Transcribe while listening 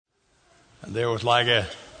And there was like a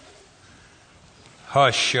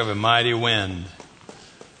hush of a mighty wind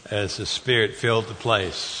as the Spirit filled the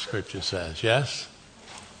place, Scripture says. Yes?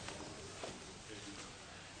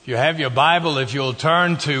 If you have your Bible, if you'll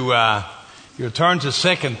turn to 2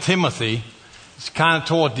 Timothy, it's kind of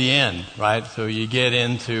toward the end, right? So you get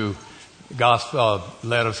into the Gospel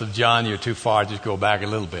letters of John, you're too far, just go back a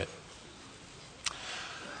little bit.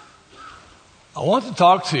 I want to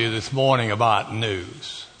talk to you this morning about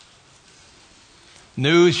news.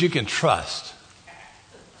 News you can trust.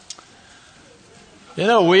 You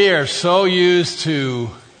know, we are so used to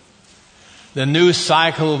the news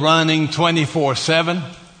cycle running 24/7.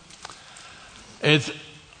 It's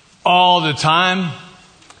all the time.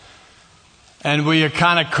 And we are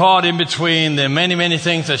kind of caught in between the many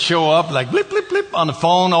things that show up like blip, blip, blip on the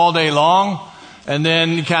phone all day long. And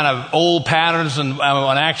then kind of old patterns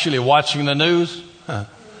on actually watching the news.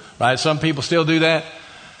 Right? Some people still do that.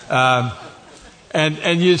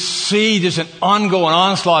 And you see just an ongoing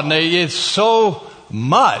onslaught. And it's so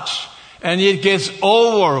much. And it gets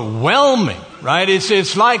overwhelming. Right?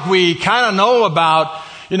 It's like we kind of know about,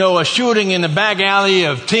 a shooting in the back alley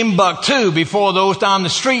of Timbuktu before those down the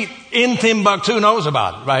street in Timbuktu knows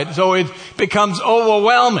about it. Right? So it becomes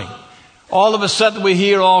overwhelming. All of a sudden we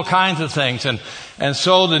hear all kinds of things. And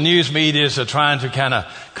so the news medias are trying to kind of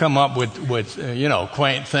come up with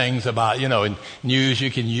quaint things about, news you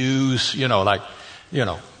can use, I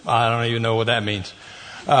don't even know what that means.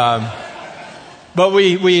 But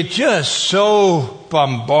we're just so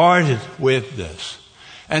bombarded with this.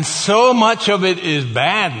 And so much of it is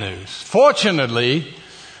bad news. Fortunately,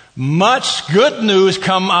 much good news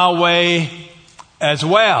come our way as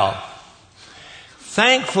well.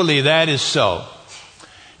 Thankfully, that is so.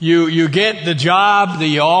 You get the job that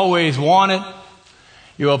you always wanted.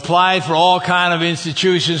 You applied for all kind of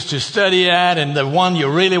institutions to study at, and the one you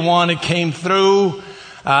really wanted came through.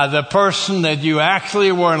 The person that you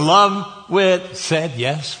actually were in love with said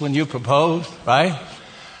yes when you proposed, right?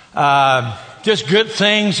 Just good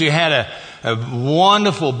things. You had a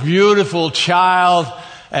wonderful, beautiful child,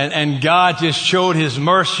 and God just showed His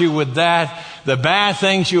mercy with that. The bad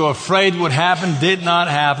things you were afraid would happen did not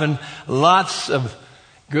happen. Lots of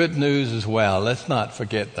good news as well. Let's not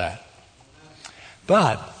forget that.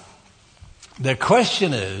 But the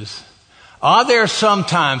question is, are there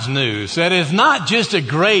sometimes news that is not just a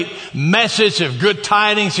great message of good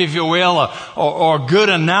tidings, if you will, or good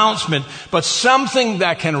announcement, but something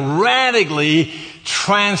that can radically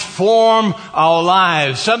transform our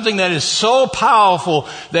lives, something that is so powerful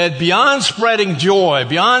that beyond spreading joy,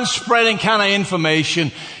 beyond spreading kind of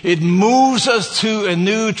information, it moves us to a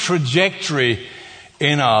new trajectory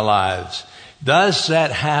in our lives. Does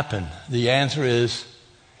that happen? The answer is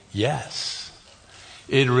yes.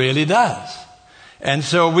 It really does. And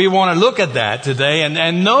so we want to look at that today,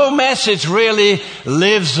 and no message really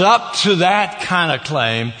lives up to that kind of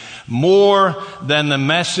claim more than the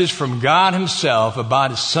message from God Himself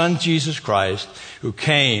about His Son Jesus Christ, who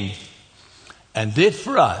came and did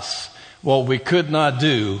for us what we could not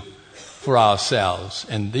do for ourselves.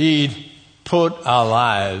 Indeed, put our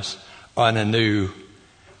lives on a new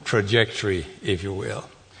trajectory, if you will.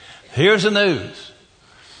 Here's the news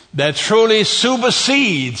that truly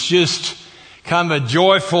supersedes just kind of a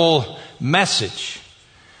joyful message,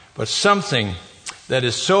 but something that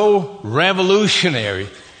is so revolutionary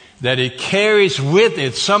that it carries with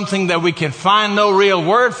it something that we can find no real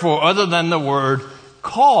word for other than the word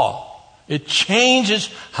call. It changes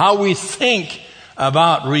how we think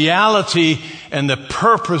about reality and the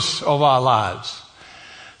purpose of our lives.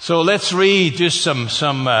 So let's read just some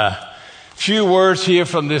few words here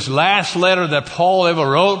from this last letter that Paul ever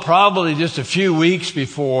wrote, probably just a few weeks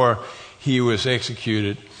before he was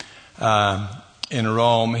executed in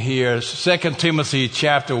Rome. Here's 2 Timothy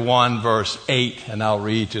chapter 1, verse 8, and I'll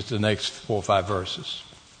read just the next 4 or 5 verses.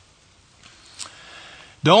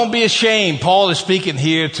 Don't be ashamed. Paul is speaking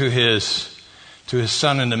here to his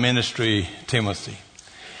son in the ministry, Timothy.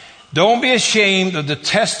 Don't be ashamed of the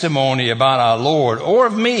testimony about our Lord or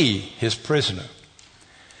of me, His prisoner.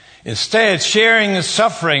 Instead, sharing the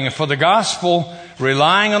suffering for the gospel,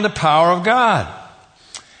 relying on the power of God.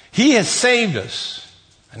 He has saved us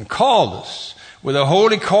and called us with a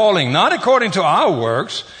holy calling, not according to our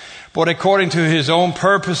works, but according to His own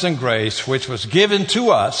purpose and grace, which was given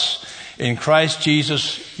to us in Christ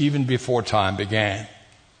Jesus even before time began.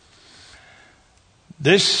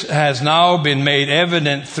 This has now been made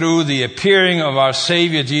evident through the appearing of our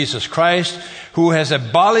Savior Jesus Christ, who has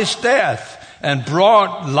abolished death and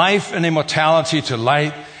brought life and immortality to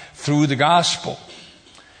light through the gospel.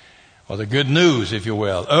 or the good news, if you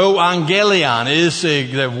will. Evangelion is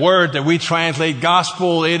the word that we translate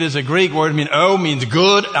gospel. It is a Greek word. Means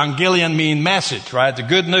good. Angelion means message, right? The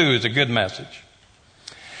good news, the good message.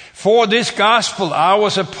 For this gospel, I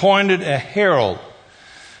was appointed a herald,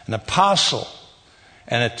 an apostle,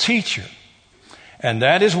 and a teacher. And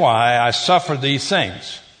that is why I suffer these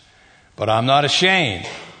things. But I'm not ashamed,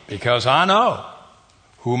 because I know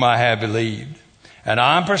whom I have believed. And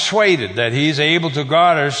I'm persuaded that He's able to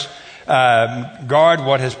guard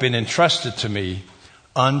what has been entrusted to me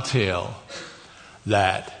until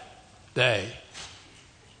that day.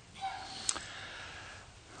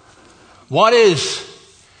 What is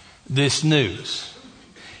this news?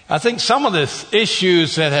 I think some of the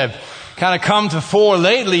issues that have kind of come to fore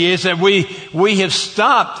lately is that we have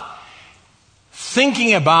stopped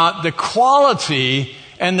thinking about the quality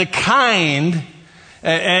and the kind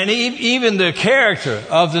and even the character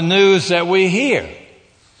of the news that we hear.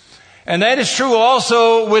 And that is true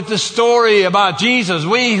also with the story about Jesus.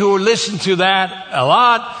 We who listen to that a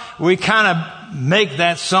lot, we kind of make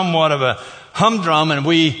that somewhat of a humdrum, and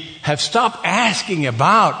we have stopped asking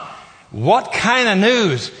about what kind of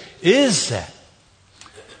news is that?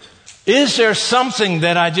 Is there something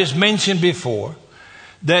that I just mentioned before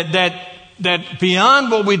that beyond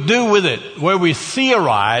what we do with it, where we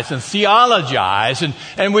theorize and theologize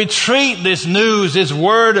and we treat this news, this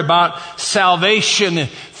word about salvation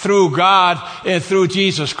through God and through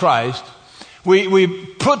Jesus Christ, we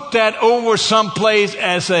put that over someplace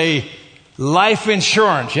as a life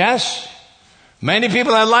insurance, yes? Many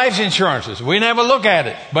people have life insurances. We never look at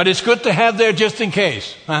it, but it's good to have there just in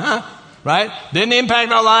case. Right? Didn't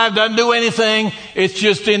impact our life, doesn't do anything. It's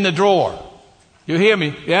just in the drawer. You hear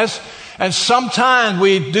me? Yes? And sometimes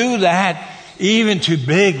we do that even to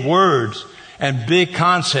big words and big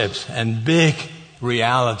concepts and big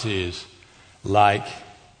realities like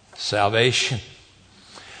salvation.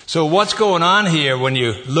 So what's going on here when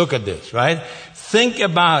you look at this, right? Think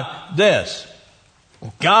about this.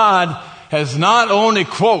 God has not only,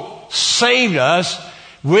 quote, saved us,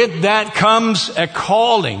 with that comes a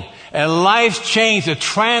calling, a life change, a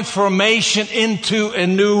transformation into a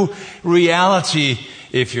new reality,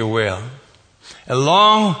 if you will.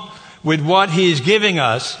 Along with what He's giving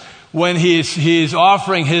us when He's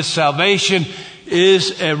offering His salvation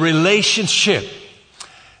is a relationship.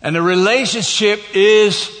 And a relationship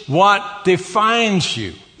is what defines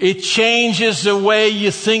you. It changes the way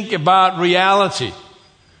you think about reality.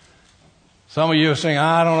 Some of you are saying,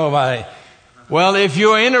 I don't know about it. Well, if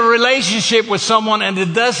you're in a relationship with someone and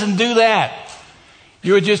it doesn't do that,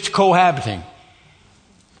 you're just cohabiting.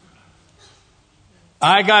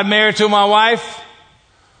 I got married to my wife.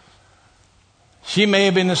 She may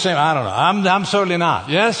have been the same. I don't know. I'm certainly not.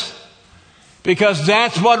 Yes? Because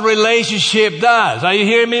that's what relationship does. Are you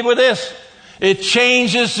hearing me with this? It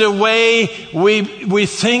changes the way we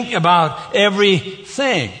think about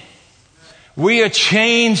everything. We are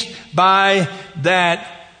changed by that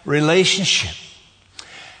relationship.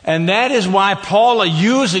 And that is why Paul are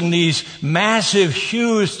using these massive,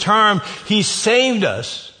 huge terms. He saved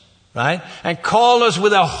us, right? And called us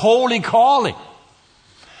with a holy calling.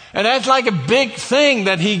 And that's like a big thing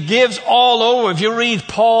that he gives all over. If you read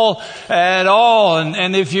Paul at all,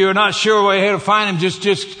 and if you're not sure where to find him,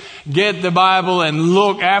 just get the Bible and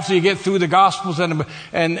look after you get through the Gospels and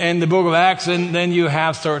the book of Acts, and then you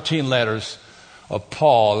have 13 letters of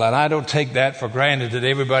Paul. And I don't take that for granted that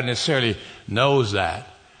everybody necessarily knows that.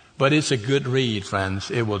 But it's a good read,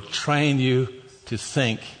 friends. It will train you to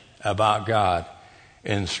think about God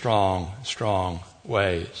in strong, strong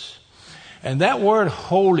ways. And that word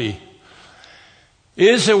holy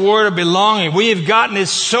is a word of belonging. We have gotten it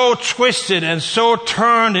so twisted and so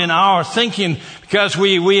turned in our thinking because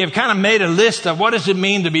we have kind of made a list of what does it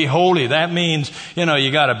mean to be holy. That means,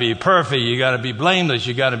 you got to be perfect, you got to be blameless,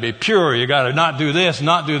 you got to be pure, you got to not do this,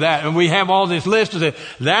 not do that. And we have all this list of it.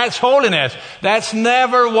 That's holiness. That's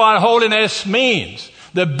never what holiness means.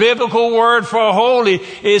 The biblical word for holy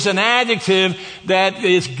is an adjective that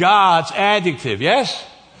is God's adjective. Yes?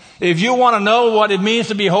 If you want to know what it means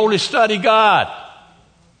to be holy, study God.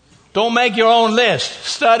 Don't make your own list.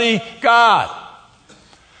 Study God.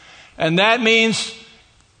 And that means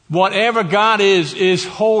whatever God is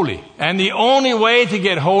holy. And the only way to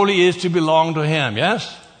get holy is to belong to Him.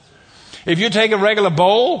 Yes? If you take a regular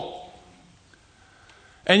bowl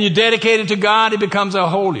and you dedicate it to God, it becomes a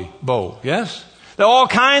holy bowl. Yes? There are all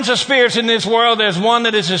kinds of spirits in this world. There's one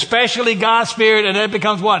that is especially God's Spirit, and that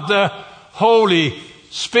becomes what? The Holy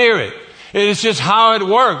Spirit. It is just how it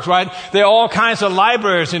works, right? There are all kinds of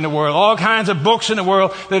libraries in the world, all kinds of books in the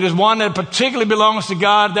world. There is one that particularly belongs to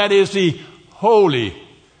God. That is the Holy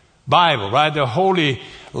Bible, right? The Holy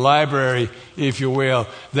Library, if you will.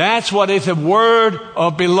 That's what it's a word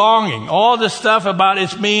of belonging. All the stuff about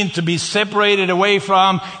it means to be separated away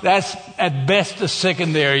from, that's at best a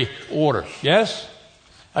secondary order. Yes?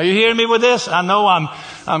 Are you hearing me with this? I know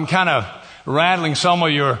I'm kind of rattling some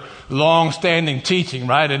of your long-standing teaching,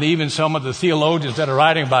 right? And even some of the theologians that are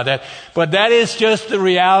writing about that. But that is just the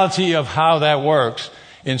reality of how that works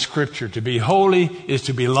in Scripture. To be holy is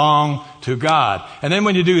to belong to God. And then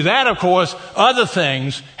when you do that, of course, other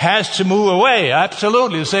things has to move away.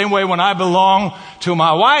 Absolutely. The same way when I belong to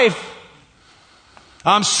my wife,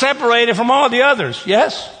 I'm separated from all the others.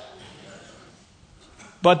 Yes?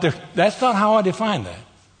 But that's not how I define that.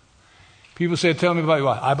 People say, tell me about your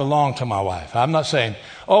wife. I belong to my wife. I'm not saying,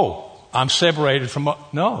 I'm separated from...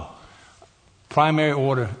 No. Primary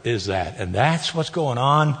order is that. And that's what's going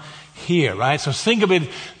on here, right? So think of it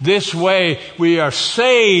this way. We are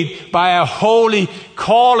saved by a holy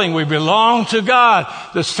calling. We belong to God.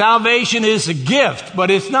 The salvation is a gift, but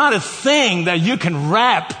it's not a thing that you can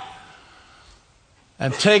wrap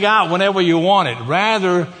and take out whenever you want it.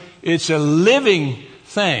 Rather, it's a living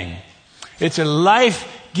thing. It's a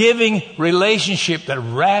life-giving relationship that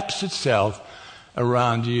wraps itself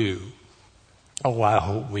around you. Oh, I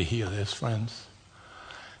hope we hear this, friends.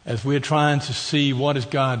 As we're trying to see what is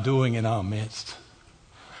God doing in our midst.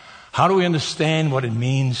 How do we understand what it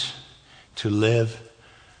means to live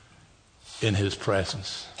in His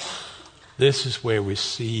presence? This is where we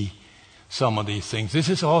see some of these things. This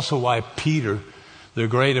is also why Peter, the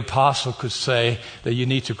great apostle, could say that you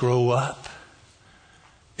need to grow up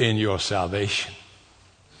in your salvation.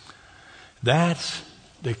 That's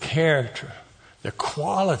the character, the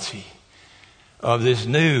quality of this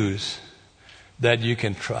news that you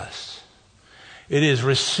can trust. It is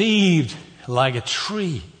received like a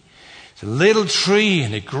tree. It's a little tree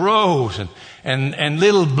and it grows and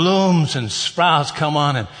little blooms and sprouts come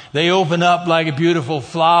on and they open up like a beautiful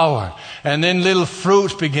flower. And then little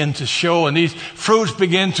fruits begin to show and these fruits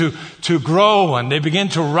begin to grow and they begin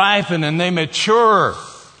to ripen and they mature.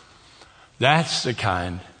 That's the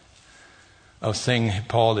kind of thing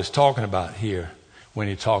Paul is talking about here when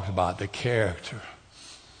he talks about the character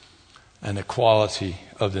and the quality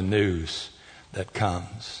of the news that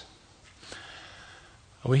comes.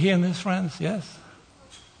 Are we hearing this, friends? Yes?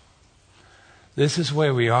 This is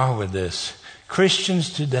where we are with this.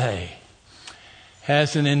 Christians today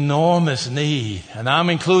has an enormous need, and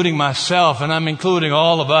I'm including myself, and I'm including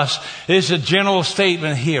all of us. It's a general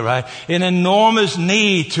statement here, right? An enormous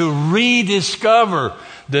need to rediscover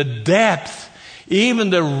the depth,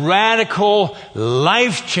 even the radical,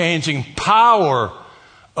 life-changing power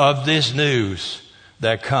of this news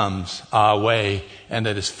that comes our way and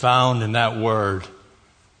that is found in that word,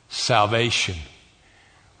 salvation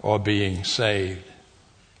or being saved.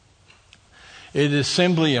 It is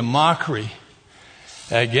simply a mockery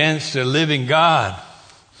against the living God,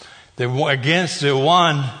 against the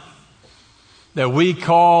one that we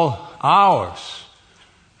call ours,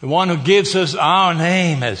 the one who gives us our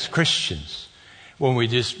name as Christians, when we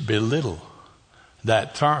just belittle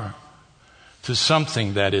that term to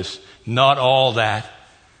something that is not all that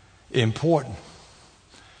important.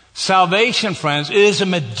 Salvation, friends, is a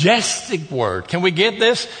majestic word. Can we get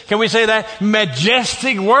this? Can we say that?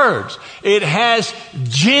 Majestic words. It has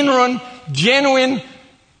genuine,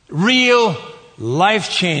 real,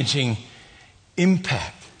 life-changing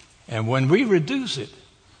impact. And when we reduce it,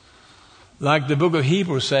 like the book of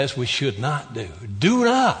Hebrews says we should not do. Do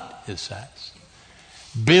not, it says,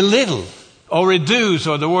 belittle or reduce,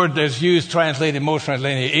 or the word that's used, translated, most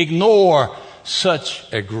translated, ignore such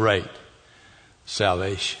a great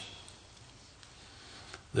salvation.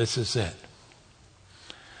 This is it.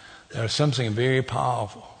 There's something very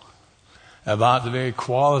powerful about the very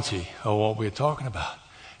quality of what we're talking about.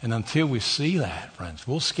 And until we see that, friends,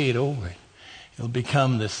 we'll skate over it. It'll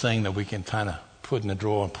become this thing that we can kind of put in the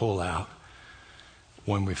drawer and pull out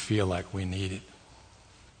when we feel like we need it.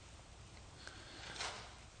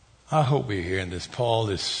 I hope we're hearing this. Paul,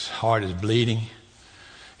 his heart is bleeding.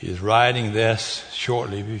 He's writing this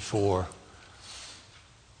shortly before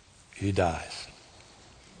he dies.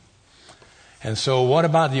 And so what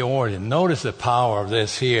about the origin? Notice the power of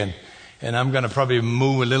this here. And I'm going to probably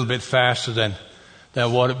move a little bit faster than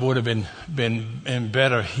what it would have been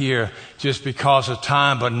better here just because of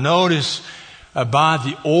time. But notice about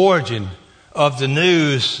the origin of the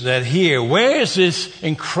news that here. Where is this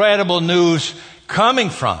incredible news coming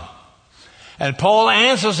from? And Paul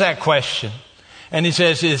answers that question. And he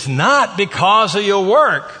says, it's not because of your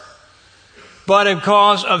work, but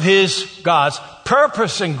because of God's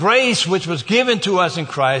purpose and grace which was given to us in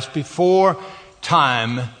Christ before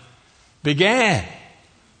time began.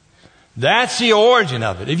 That's the origin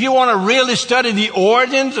of it. If you want to really study the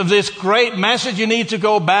origins of this great message, you need to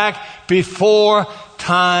go back before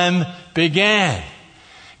time began.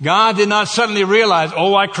 God did not suddenly realize,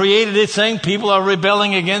 I created this thing, people are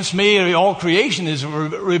rebelling against me, or all creation is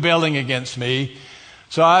rebelling against me,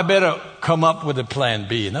 so I better come up with a plan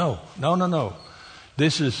B. No.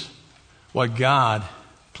 This is what God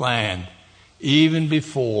planned even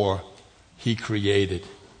before He created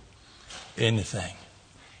anything.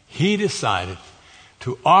 He decided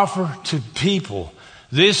to offer to people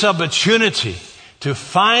this opportunity to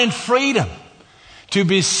find freedom, to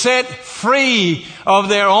be set free of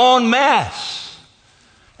their own mess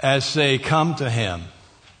as they come to Him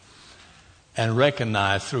and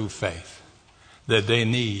recognize through faith that they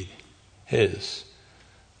need His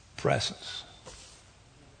presence.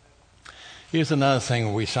 Here's another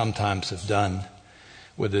thing we sometimes have done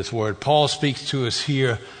with this word. Paul speaks to us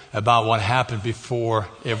here about what happened before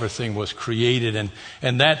everything was created.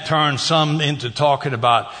 And that turns some into talking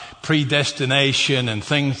about predestination and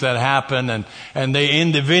things that happen. And they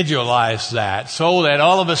individualize that so that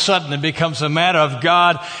all of a sudden it becomes a matter of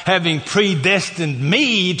God having predestined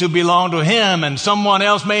me to belong to Him and someone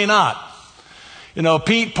else may not.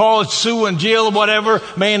 Pete, Paul, Sue, and Jill, whatever,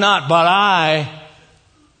 may not, but I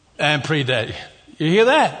am predestined. You hear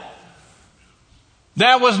that?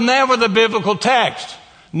 That was never the biblical text.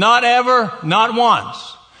 Not ever, not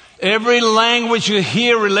once. Every language you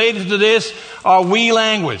hear related to this are we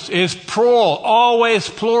language. It's plural, always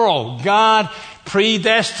plural. God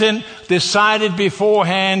predestined, decided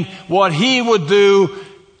beforehand what He would do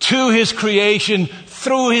to His creation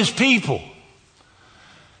through His people.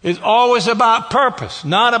 It's always about purpose,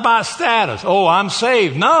 not about status. I'm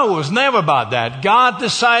saved. No, it was never about that. God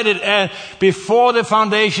decided before the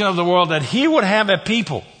foundation of the world that He would have a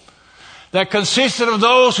people that consisted of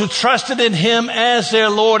those who trusted in Him as their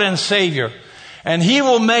Lord and Savior. And He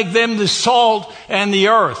will make them the salt and the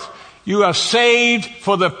earth. You are saved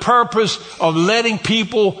for the purpose of letting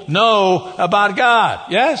people know about God.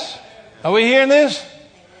 Yes? Are we hearing this?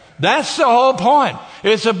 That's the whole point.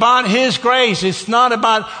 It's about His grace. It's not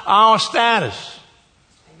about our status.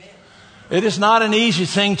 Amen. It is not an easy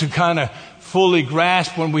thing to kind of fully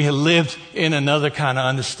grasp when we have lived in another kind of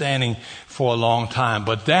understanding for a long time.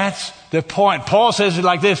 But that's the point. Paul says it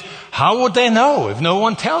like this. How would they know if no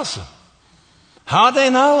one tells them? How would they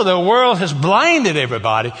know? The world has blinded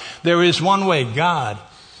everybody. There is one way. God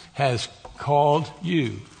has called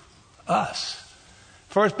you, us,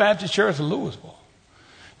 First Baptist Church of Louisville,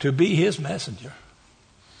 to be His messenger.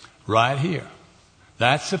 Right here.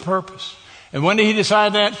 That's the purpose. And when did He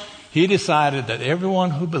decide that? He decided that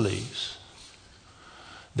everyone who believes,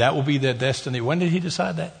 that will be their destiny. When did He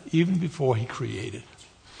decide that? Even before He created.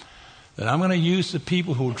 That I'm going to use the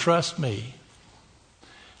people who trust me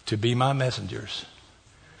to be my messengers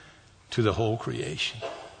to the whole creation.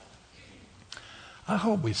 I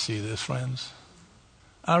hope we see this, friends.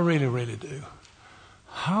 I really, really do.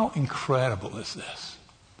 How incredible is this?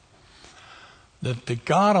 That the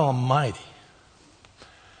God Almighty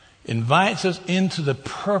invites us into the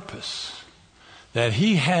purpose that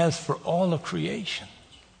He has for all of creation.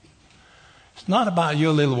 It's not about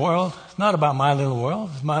your little world. It's not about my little world.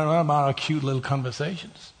 It's not about our cute little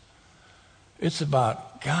conversations. It's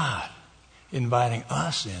about God inviting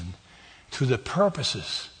us in to the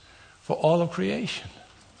purposes for all of creation.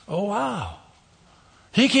 Oh, wow.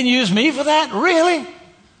 He can use me for that? Really?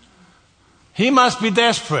 He must be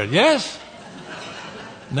desperate, yes?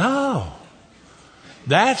 No.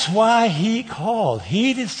 That's why He called.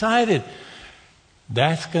 He decided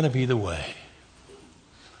that's going to be the way.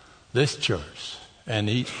 This church and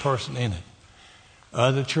each person in it.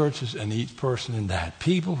 Other churches and each person in that.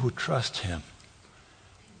 People who trust Him.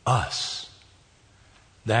 Us.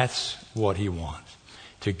 That's what He wants.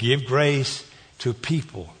 To give grace to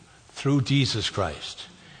people through Jesus Christ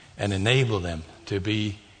and enable them to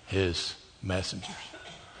be His messengers.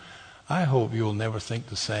 I hope you'll never think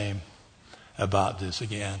the same about this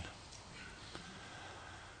again.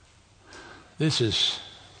 This is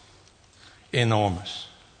enormous.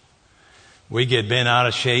 We get bent out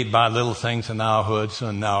of shape by little things in our hoods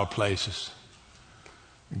and our places.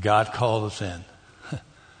 God called us in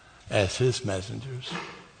as His messengers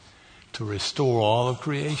to restore all of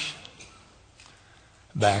creation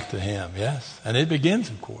back to Him, yes? And it begins,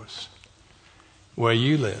 of course, where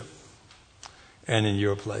you live and in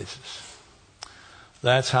your places.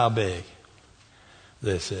 That's how big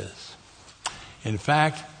this is. In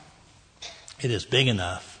fact, it is big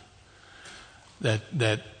enough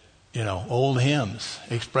that old hymns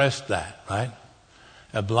expressed that, right?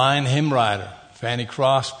 A blind hymn writer, Fanny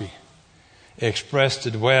Crosby, expressed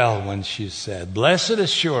it well when she said, "Blessed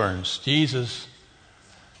assurance, Jesus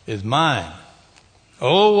is mine.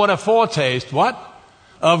 Oh, what a foretaste, what?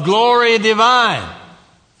 Of glory divine.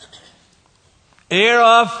 Heir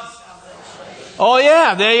of, oh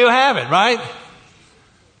yeah, there you have it, right?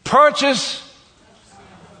 Purchase.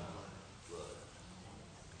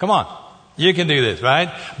 Come on, you can do this,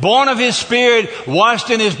 right? Born of His Spirit, washed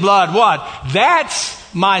in His blood. What?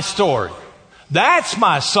 That's my story. That's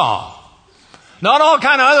my song. Not all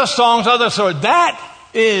kind of other songs, other stories. That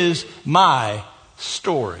is my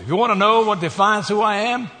story. If you want to know what defines who I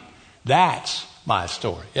am, that's my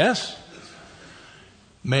story. Yes?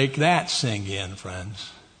 Make that sink in,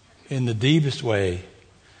 friends, in the deepest way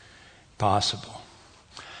possible.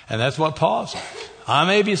 And that's what Paul says. I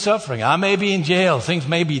may be suffering. I may be in jail. Things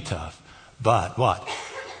may be tough. But what?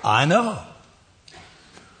 I know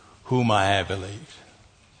whom I have believed.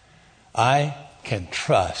 I can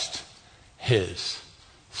trust His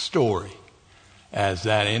story as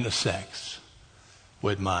that intersects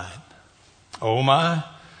with mine. Oh my,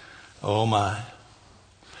 oh my.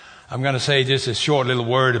 I'm going to say just a short little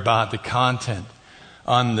word about the content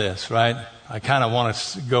on this, right? I kind of want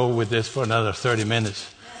to go with this for another 30 minutes.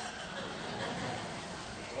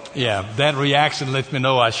 Yeah, that reaction lets me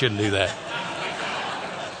know I shouldn't do that.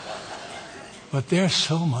 But there's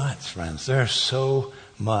so much, friends. There's so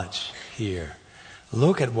much here.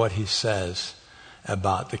 Look at what he says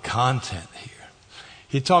about the content here.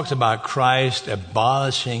 He talks about Christ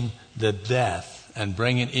abolishing the death and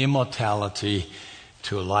bringing immortality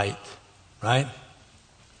to light, right?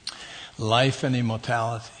 Life and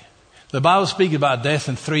immortality. The Bible speaks about death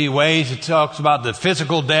in three ways. It talks about the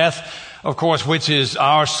physical death, of course, which is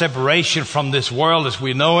our separation from this world as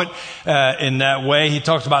we know it in that way. He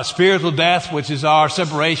talks about spiritual death, which is our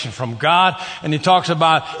separation from God. And he talks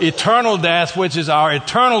about eternal death, which is our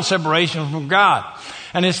eternal separation from God.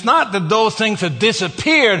 And it's not that those things have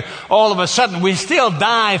disappeared all of a sudden. We still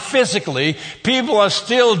die physically. People are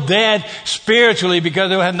still dead spiritually because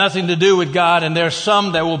they have nothing to do with God. And there's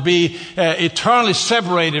some that will be eternally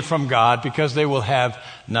separated from God because they will have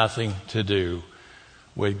nothing to do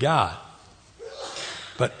with God.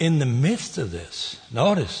 But in the midst of this,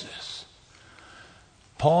 notice this,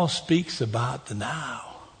 Paul speaks about the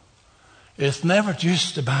now. It's never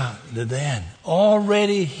just about the then.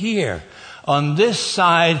 Already here, on this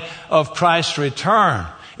side of Christ's return,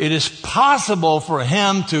 it is possible for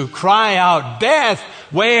him to cry out, "Death,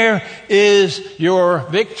 where is your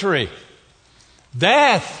victory?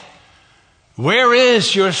 Death, where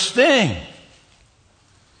is your sting?"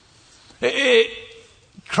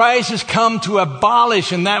 Christ has come to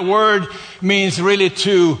abolish, and that word means really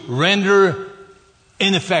to render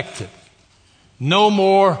ineffective. No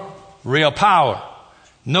more real power.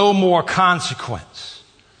 No more consequence.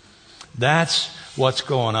 That's what's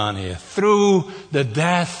going on here. Through the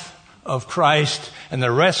death of Christ and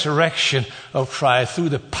the resurrection of Christ, through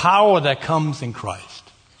the power that comes in Christ,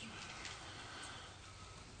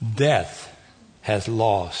 death has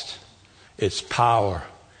lost its power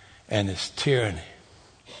and its tyranny.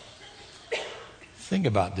 Think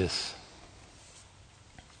about this.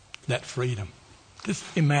 That freedom. Just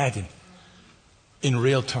imagine in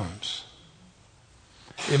real terms.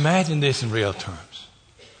 Imagine this in real terms.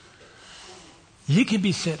 You can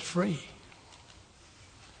be set free.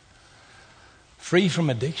 Free from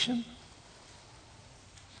addiction.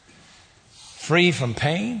 Free from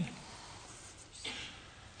pain.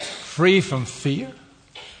 Free from fear.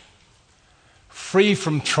 Free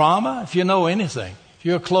from trauma. If you know anything, if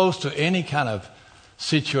you're close to any kind of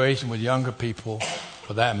situation with younger people,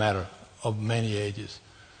 for that matter, of many ages,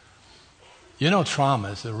 you know trauma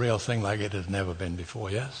is a real thing like it has never been before,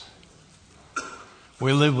 yes?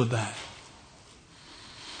 We live with that.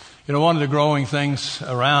 You know, one of the growing things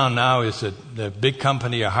around now is that the big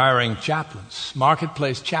company are hiring chaplains,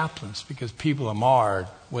 marketplace chaplains, because people are marred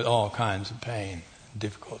with all kinds of pain and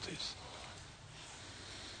difficulties.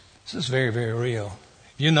 This is very, very real.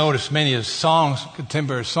 You notice many of the songs,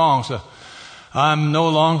 contemporary songs, I'm no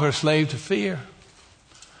longer a slave to fear.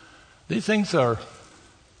 These things are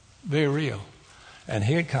very real. And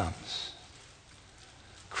here it comes.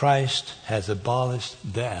 Christ has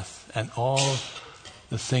abolished death and all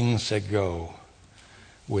the things that go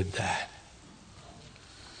with that.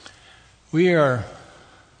 We are,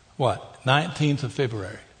 19th of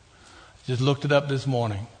February. Just looked it up this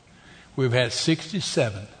morning. We've had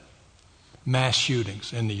 67 mass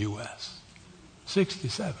shootings in the U.S.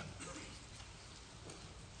 67.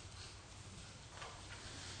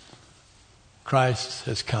 Christ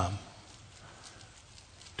has come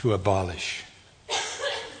to abolish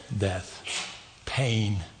death,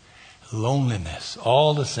 pain, loneliness,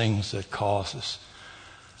 all the things that causes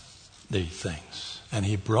these things. And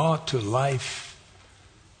he brought to life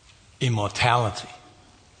immortality.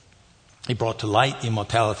 He brought to light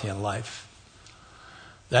immortality and life.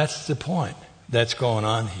 That's the point that's going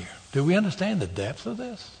on here. Do we understand the depth of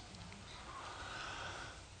this?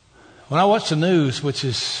 When I watch the news, which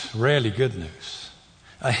is rarely good news,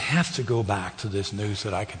 I have to go back to this news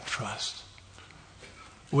that I can trust,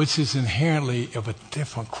 which is inherently of a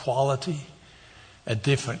different quality, a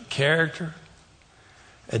different character,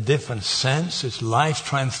 a different sense. It's life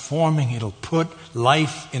transforming. It'll put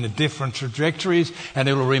life in a different trajectories, and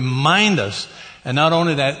it'll remind us, and not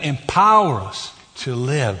only that, empower us to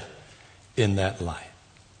live in that life.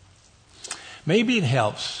 Maybe it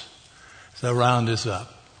helps to round this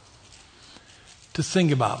up to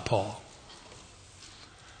think about Paul.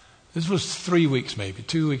 This was 3 weeks maybe,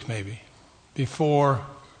 2 weeks maybe, before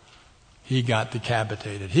he got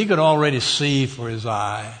decapitated. He could already see for his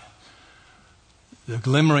eye the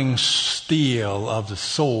glimmering steel of the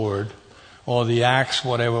sword or the axe,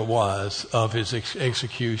 whatever it was, of his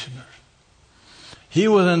executioner. He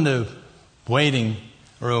was in the waiting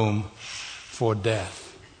room for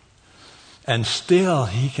death. And still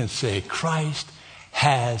he can say, Christ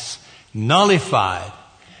has nullified,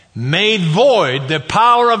 made void the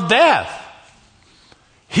power of death.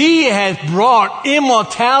 He has brought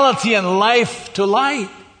immortality and life to light.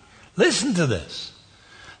 Listen to this.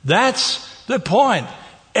 That's the point.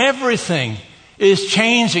 Everything is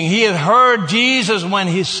changing. He had heard Jesus when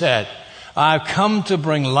he said, I've come to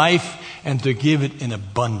bring life and to give it in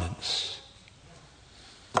abundance.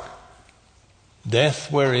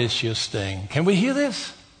 Death, where is your sting? Can we hear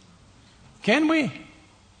this? Can we?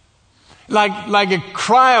 Like a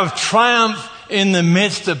cry of triumph in the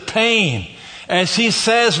midst of pain. As he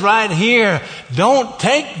says right here, don't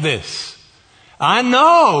take this. I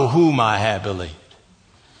know whom I have believed.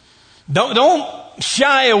 Don't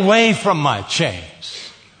shy away from my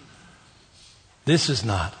chains. This is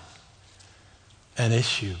not an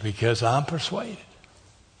issue because I'm persuaded.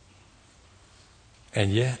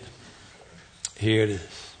 And yet, here it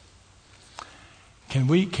is. Can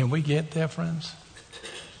we get there, friends?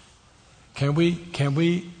 Can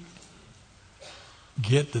we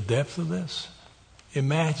get the depth of this?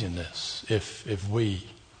 Imagine this if we,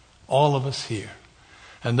 all of us here,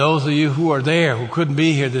 and those of you who are there who couldn't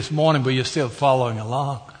be here this morning but you're still following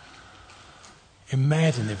along,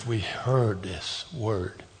 imagine if we heard this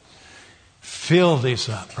word. Fill this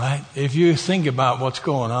up, right? If you think about what's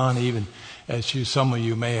going on, even as some of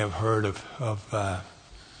you may have heard of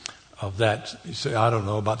that, I don't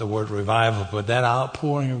know about the word revival, but that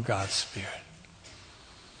outpouring of God's Spirit,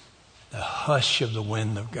 the hush of the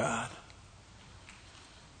wind of God.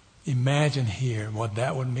 Imagine here what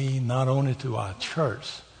that would mean not only to our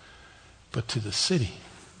church, but to the city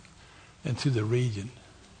and to the region,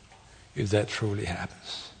 if that truly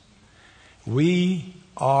happens. We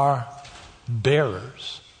are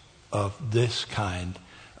bearers of this kind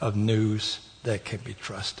of news that can be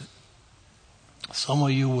trusted. Some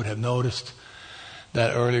of you would have noticed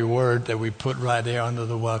that early word that we put right there under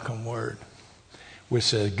the welcome word, which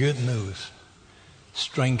says good news,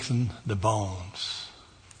 strengthen the bones.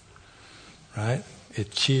 Right?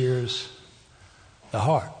 It cheers the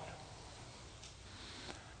heart.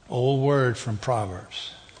 Old word from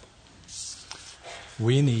Proverbs.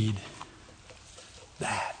 We need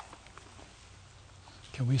that.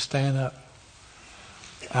 Can we stand up?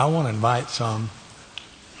 I want to invite some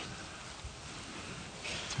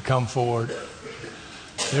to come forward.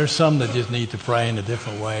 There's some that just need to pray in a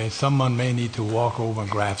different way. Someone may need to walk over and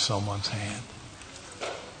grab someone's hand.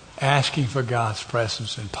 Asking for God's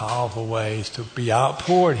presence in powerful ways to be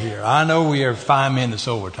outpoured here. I know we are 5 minutes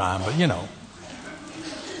over time, but you know.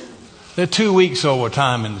 They're 2 weeks over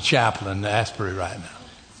time in the chapel in Asbury right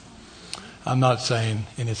now. I'm not saying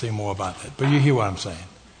anything more about that, but you hear what I'm saying.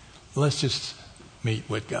 Let's just meet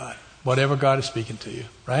with God. Whatever God is speaking to you,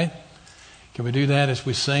 right? Can we do that as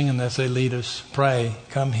we sing and as they lead us? Pray,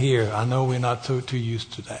 come here. I know we're not too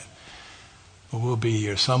used to that. But we'll be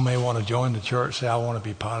here. Some may want to join the church, say, I want to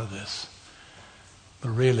be part of this.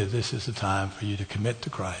 But really, this is the time for you to commit to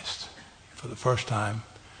Christ for the first time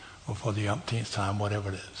or for the umpteenth time, whatever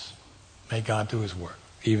it is. May God do his work,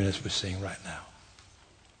 even as we sing right now.